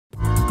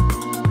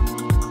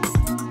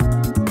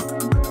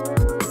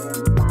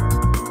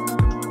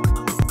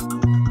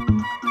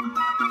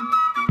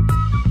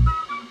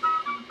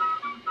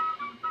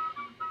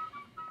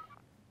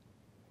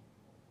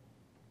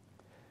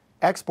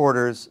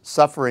Exporters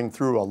suffering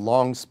through a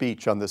long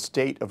speech on the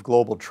state of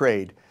global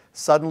trade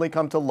suddenly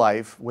come to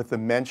life with the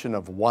mention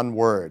of one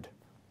word: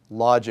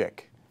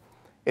 logic.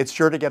 It's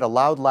sure to get a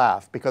loud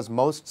laugh because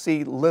most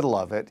see little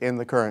of it in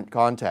the current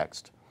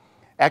context.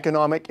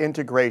 Economic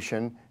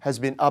integration has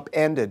been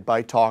upended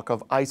by talk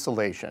of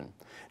isolation.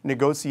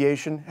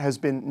 Negotiation has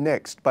been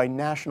nixed by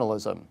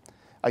nationalism.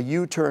 A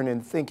U-turn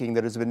in thinking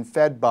that has been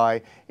fed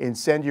by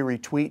incendiary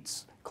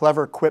tweets,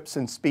 clever quips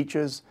in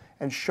speeches,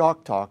 and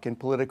shock talk in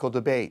political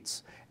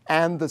debates,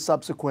 and the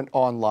subsequent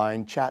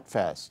online chat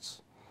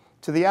fests.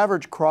 To the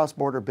average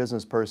cross-border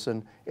business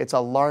person, it's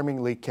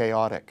alarmingly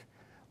chaotic.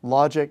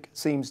 Logic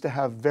seems to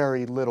have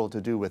very little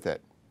to do with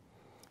it.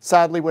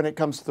 Sadly, when it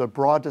comes to the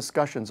broad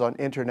discussions on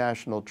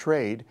international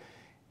trade,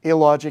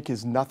 illogic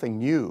is nothing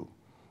new.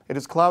 It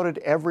has clouded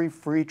every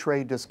free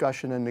trade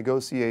discussion and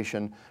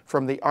negotiation,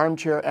 from the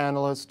armchair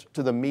analyst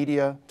to the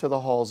media to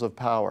the halls of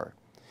power.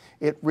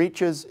 It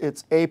reaches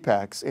its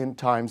apex in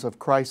times of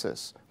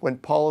crisis, when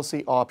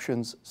policy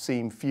options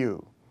seem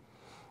few.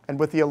 And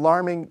with the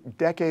alarming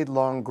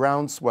decade-long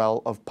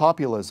groundswell of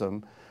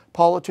populism,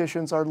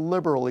 politicians are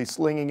liberally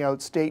slinging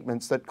out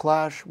statements that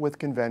clash with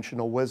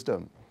conventional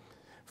wisdom.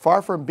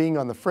 Far from being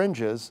on the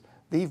fringes,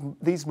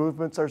 these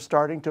movements are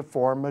starting to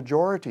form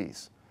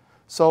majorities.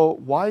 So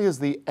why is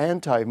the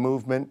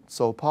anti-movement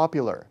so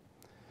popular?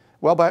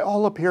 Well, by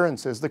all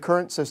appearances, the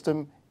current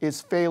system is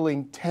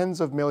failing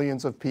tens of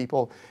millions of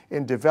people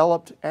in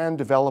developed and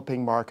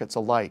developing markets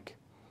alike.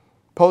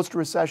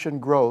 Post-recession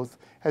growth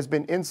has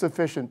been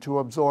insufficient to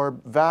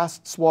absorb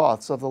vast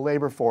swaths of the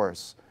labor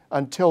force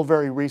until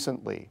very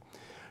recently.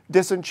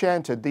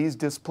 Disenchanted, these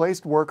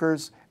displaced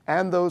workers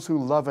and those who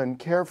love and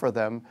care for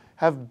them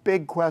have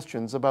big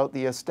questions about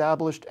the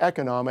established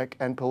economic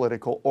and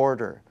political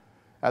order.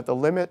 At the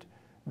limit,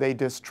 they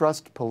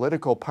distrust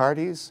political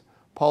parties,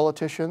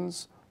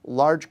 politicians,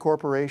 large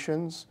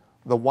corporations,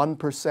 the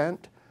 1%,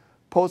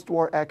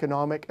 post-war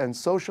economic and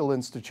social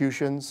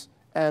institutions,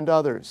 and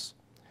others.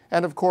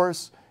 And of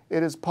course,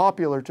 it is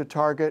popular to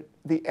target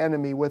the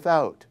enemy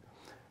without,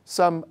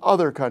 some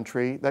other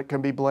country that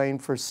can be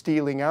blamed for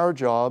stealing our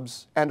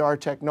jobs and our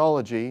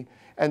technology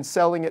and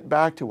selling it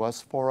back to us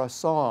for a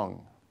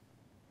song.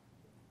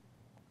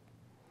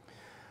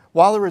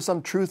 While there is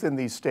some truth in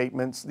these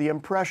statements, the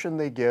impression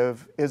they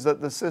give is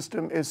that the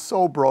system is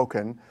so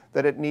broken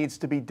that it needs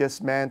to be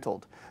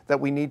dismantled, that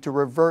we need to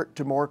revert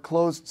to more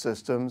closed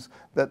systems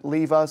that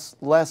leave us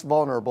less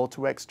vulnerable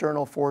to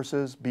external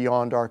forces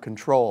beyond our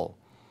control.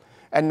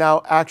 And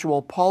now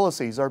actual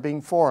policies are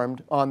being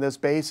formed on this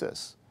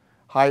basis.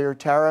 Higher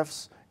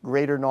tariffs,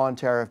 greater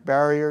non-tariff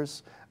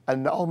barriers,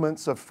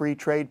 annulments of free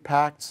trade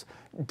pacts,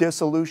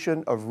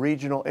 dissolution of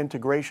regional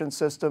integration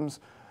systems,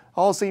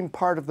 all seem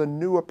part of the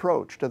new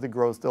approach to the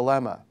growth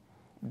dilemma.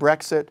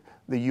 Brexit,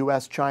 the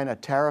US-China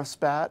tariff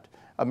spat,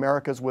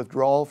 America's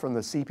withdrawal from the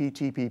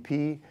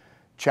CPTPP,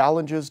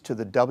 challenges to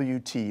the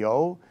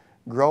WTO,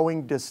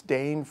 growing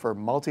disdain for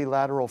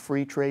multilateral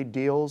free trade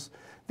deals,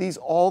 these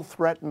all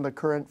threaten the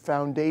current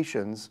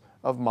foundations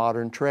of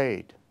modern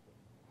trade.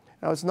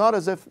 Now, it's not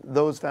as if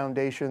those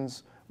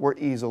foundations were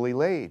easily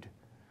laid.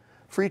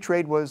 Free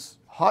trade was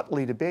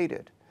hotly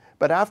debated.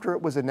 But after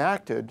it was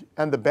enacted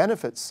and the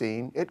benefits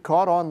seen, it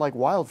caught on like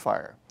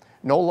wildfire.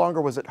 No longer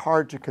was it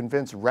hard to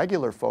convince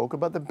regular folk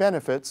about the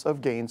benefits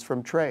of gains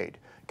from trade,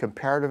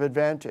 comparative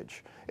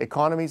advantage,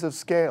 economies of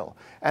scale,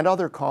 and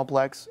other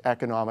complex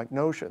economic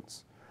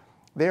notions.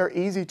 They are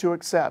easy to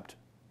accept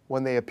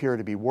when they appear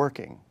to be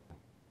working.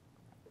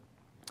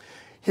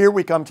 Here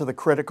we come to the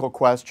critical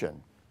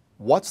question: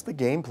 what's the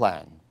game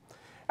plan?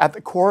 At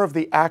the core of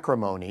the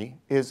acrimony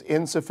is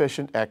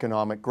insufficient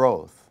economic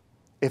growth.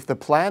 If the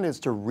plan is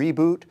to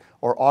reboot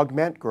or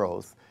augment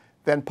growth,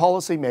 then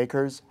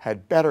policymakers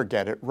had better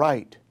get it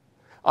right.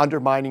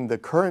 Undermining the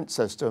current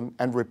system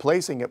and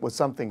replacing it with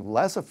something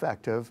less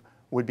effective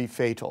would be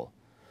fatal.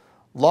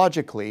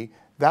 Logically,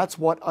 that's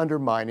what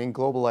undermining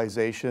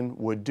globalization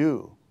would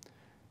do.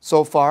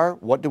 So far,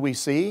 what do we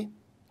see?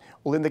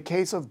 Well, in the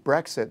case of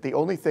Brexit, the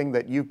only thing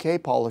that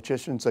UK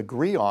politicians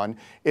agree on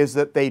is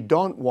that they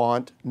don't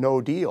want no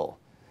deal.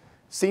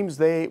 Seems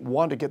they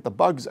want to get the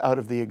bugs out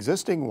of the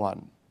existing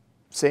one.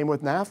 Same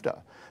with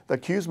NAFTA. The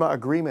CUSMA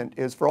agreement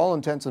is, for all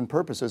intents and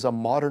purposes, a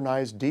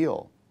modernized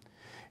deal.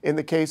 In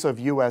the case of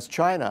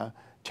US-China,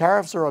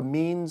 tariffs are a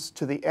means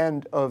to the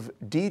end of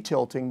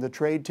detilting the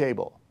trade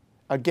table,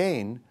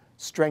 again,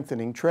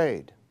 strengthening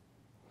trade.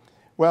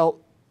 Well,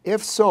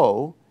 if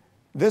so,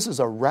 this is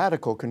a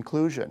radical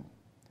conclusion.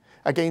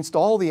 Against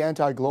all the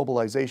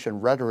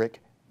anti-globalization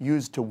rhetoric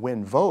used to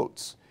win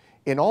votes,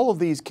 in all of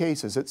these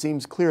cases, it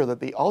seems clear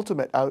that the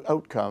ultimate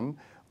outcome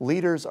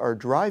leaders are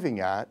driving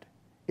at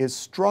is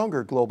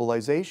stronger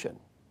globalization.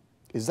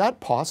 Is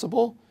that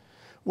possible?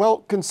 Well,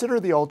 consider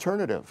the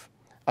alternative.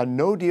 A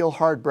no-deal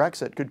hard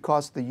Brexit could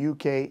cost the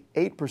UK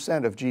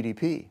 8% of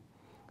GDP.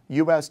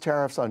 US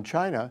tariffs on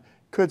China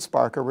could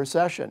spark a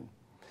recession.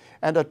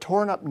 And a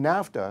torn-up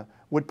NAFTA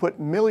would put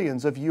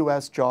millions of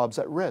US jobs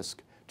at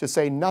risk, to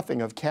say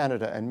nothing of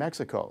Canada and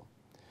Mexico.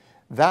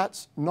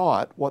 That's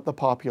not what the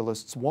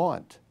populists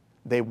want.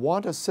 They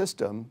want a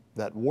system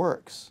that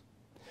works.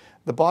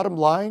 The bottom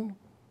line,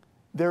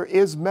 there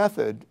is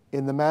method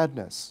in the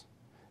madness.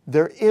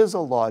 There is a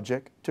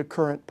logic to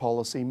current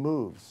policy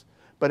moves,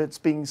 but it's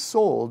being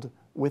sold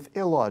with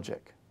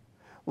illogic.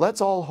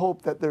 Let's all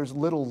hope that there's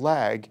little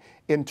lag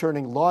in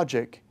turning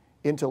logic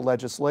into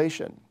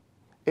legislation.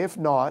 If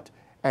not,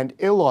 and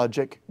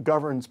illogic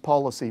governs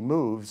policy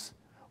moves,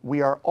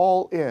 we are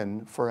all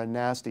in for a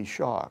nasty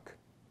shock.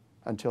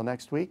 Until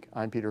next week,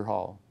 I'm Peter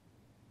Hall.